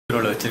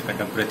வச்சிருக்க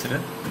temperature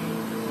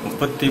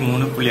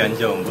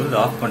 33.5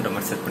 of பண்ற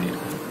மாதிரி செட்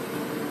பண்ணிருக்கேன்.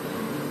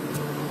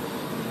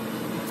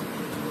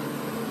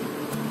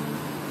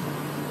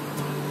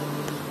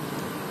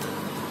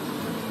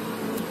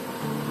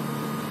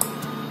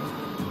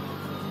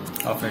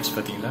 ஆஃப் ஆயிடுச்சு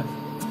பாத்தீங்களா?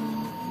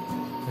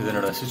 இது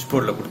என்னோட சுவிட்ச்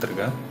போர்டில்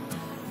கொடுத்துருக்கேன்.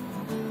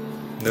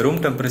 இந்த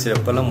ரூம் டெம்பரேச்சர்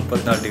எப்பெல்லாம்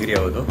 34 டிகிரி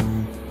ஆகுதோ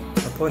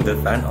அப்போ இந்த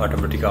ஃபேன்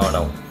ஆட்டோமேட்டிக்காக ஆன்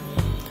ஆகும்.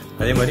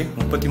 அதே மாதிரி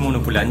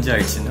 33.5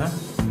 ஆயிடுச்சுன்னா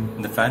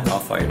இந்த ஃபேன்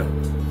ஆஃப் ஆகிடும்.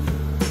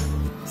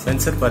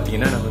 சென்சர்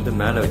பார்த்தீங்கன்னா நான் வந்து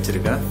மேலே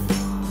வச்சிருக்கேன்.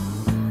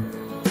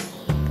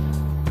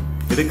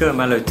 எதுக்காக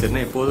மேலே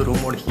வச்சிருந்தேன், எப்போதும்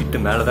ரூமோட ஹீட்டு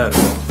மேலே தான்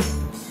இருக்கும்.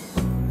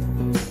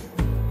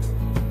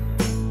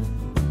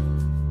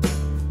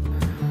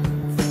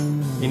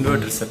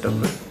 இன்வெர்டர்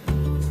செட்டப்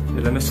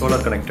எல்லாமே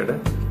சோலார் கனெக்டடு.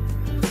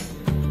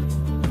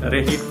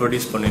 நிறைய ஹீட்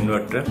ப்ரொடியூஸ் பண்ண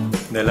இன்வெர்டர்.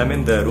 இது எல்லாமே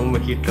இந்த ரூம்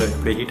ஹீட்டில்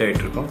இப்படி ஹீட்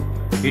ஆகிட்டு இருக்கும்.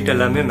 ஹீட்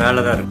எல்லாமே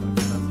மேலே தான் இருக்கும்.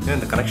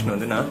 இந்த கனெக்ஷன்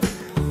வந்து நான்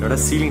என்னோட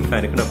சீலிங்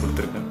ஃபேனுக்கு நான்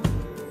கொடுத்துருக்கேன்.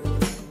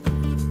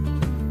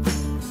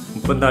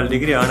 34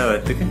 டிகிரி ஆன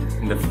வரத்துக்கு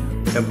இந்த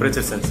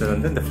டெம்பரேச்சர் சென்சர்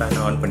வந்து இந்த ஃபேனை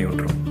ஆன் பண்ணி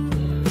விட்டுரும்.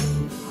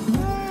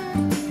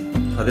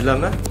 அது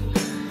இல்லாமல்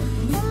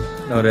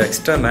நான் ஒரு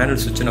எக்ஸ்ட்ரா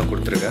மேனுவல் சுவிட்ச் நான்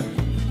கொடுத்துருக்கேன்.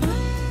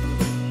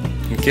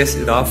 இன்கேஸ்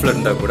இது ஆஃபில்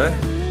இருந்தால் கூட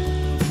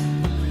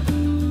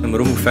நம்ம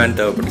ரூமுக்கு ஃபேன்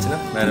தேவைப்பட்டுச்சுன்னா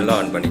மேனுவலாக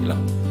ஆன்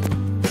பண்ணிக்கலாம்.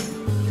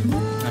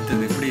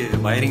 அடுத்தது எப்படி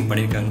வயரிங்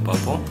பண்ணியிருக்காங்கன்னு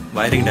பார்ப்போம்.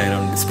 வயரிங்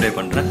டயக்ராம் டிஸ்பிளே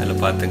பண்ணுறேன்,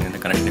 அதில் பார்த்துங்க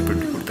இந்த கனெக்ஷன் எப்படி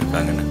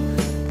கொடுத்துருக்காங்கன்னு.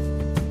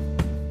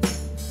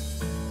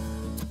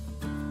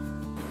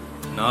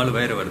 4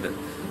 வயர் வருது.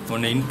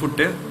 ஒன்று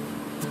இன்புட்டு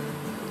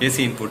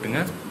ஏசி இன்புட்டுங்க,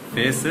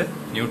 ஃபேஸு,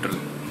 நியூட்ரல்.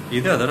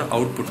 இது அதோட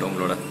அவுட்புட்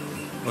உங்களோட.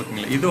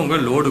 ஓகேங்களா? இது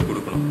உங்கள் லோடு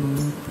கொடுக்கணும்.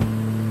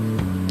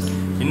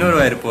 இன்னொரு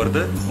வயர்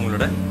போகிறது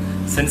உங்களோட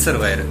சென்சர்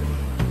வயரு.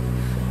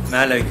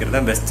 மேலே வைக்கிறது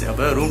தான் பெஸ்ட்.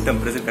 அப்போ ரூம்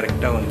டெம்பரேச்சர்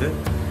கரெக்டாக வந்து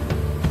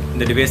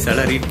இந்த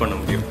டிவைஸால் ரீட் பண்ண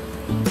முடியும்.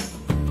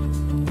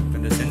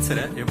 இந்த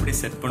சென்சரை எப்படி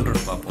செட்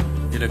பண்ணுறோன்னு பார்ப்போம்.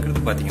 இதில்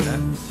இருக்கிறது பார்த்தீங்கன்னா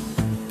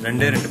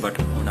 2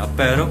 பட்டன். ஒன்று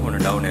அப் ஏரோ, ஒன்று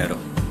டவுன் ஏரோ.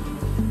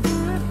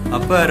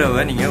 அப்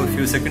ஏரோவை நீங்கள் ஒரு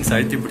ஃபியூ செகண்ட்ஸ்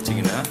அழுத்தி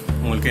பிடிச்சிங்கன்னா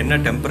உங்களுக்கு என்ன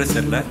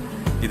டெம்பரேச்சரில்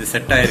இது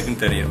செட்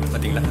ஆகிருக்குன்னு தெரியும்.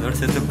 பார்த்தீங்களா? அதோட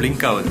சேர்த்து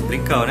பிளிங்க் ஆகுது.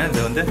 பிளிங்க் ஆகுனா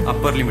இது வந்து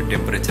அப்பர் லிமிட்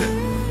டெம்பரேச்சர்.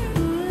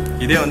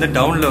 இதே வந்து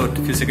டவுனில்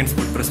ஒரு ஃபியூ செகண்ட்ஸ்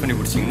ப்ரெஸ் பண்ணி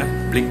பிடிச்சிங்கன்னா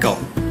பிளிங்க்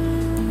ஆகும்.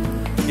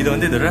 இது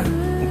வந்து இதோட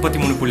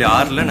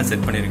 33.6 நான்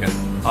செட் பண்ணியிருக்கேன்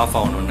ஆஃப்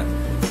ஆகணுன்னு.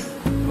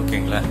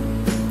 ஓகேங்களா?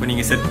 இப்போ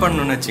நீங்கள் செட்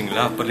பண்ணணுன்னு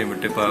வச்சிங்களா அப்பர்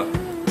லிமிட் இப்போ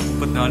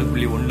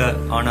 34.1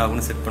 ஆன்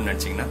ஆகும்னு செட் பண்ண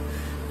வச்சிங்கன்னா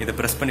இதை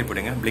ப்ரெஸ் பண்ணி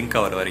போடுங்க. பிளிங்க்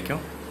ஆகிற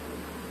வரைக்கும்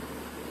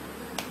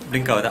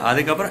பிளிங்க் ஆகுது.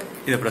 அதுக்கப்புறம்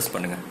இதை ப்ரெஸ்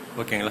பண்ணுங்க.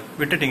 ஓகேங்களா?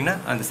 விட்டுட்டிங்கன்னா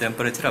அந்த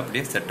டெம்பரேச்சர்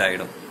அப்படியே செட்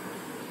ஆகிடும்.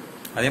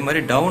 அதே மாதிரி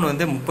டவுன்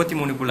வந்து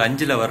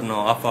 33.5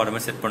 வரணும் ஆஃப் ஆகிற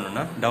மாதிரி செட்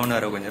பண்ணணும்னா டவுன்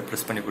ஆரோ கொஞ்சம்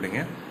ப்ரெஸ் பண்ணி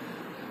கொடுங்க.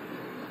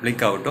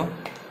 பிளிங்க் ஆகட்டும்.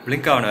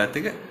 பிளிங்க்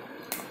ஆனதுக்கு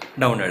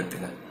டவுன்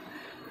எடுத்துங்க.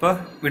 இப்போ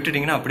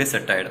விட்டுட்டிங்கன்னா அப்படியே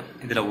செட் ஆகிடும்.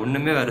 இதில்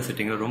ஒன்றுமே வேறு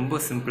செட்டிங்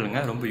ரொம்ப சிம்பிளுங்க,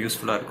 ரொம்ப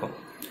யூஸ்ஃபுல்லாக இருக்கும்.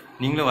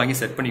 நீங்களும் வாங்கி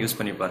செட் பண்ணி யூஸ்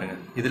பண்ணி பாருங்கள்.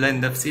 இதில்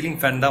இந்த சீலிங்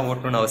ஃபேன் தான்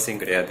ஓட்டணும்னு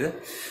அவசியம் கிடையாது.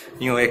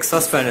 நீங்கள்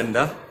எக்ஸாஸ்ட் ஃபேன்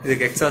இருந்தால்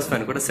இதுக்கு எக்ஸாஸ்ட்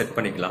ஃபேன் கூட செட்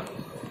பண்ணிக்கலாம்.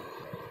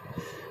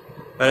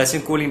 வேறு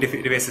ஏதாச்சும் கூலிங்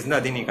டிவைசஸ் இருந்தால்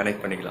அதையும் நீங்கள்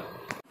கனெக்ட் பண்ணிக்கலாம்.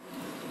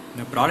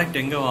 இந்த ப்ராடக்ட்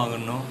எங்கே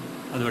வாங்கணும்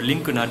அதோட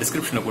லிங்க் நான்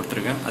டிஸ்கிரிப்ஷனில்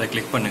கொடுத்துருக்கேன். அதை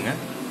கிளிக் பண்ணுங்கள்.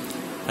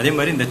 அதே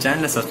மாதிரி இந்த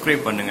சேனலை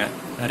சப்ஸ்கிரைப் பண்ணுங்கள்.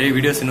 நிறைய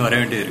வீடியோஸ் இன்னும் வர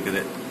வேண்டியது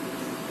இருக்குது.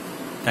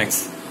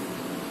 தேங்க்ஸ்.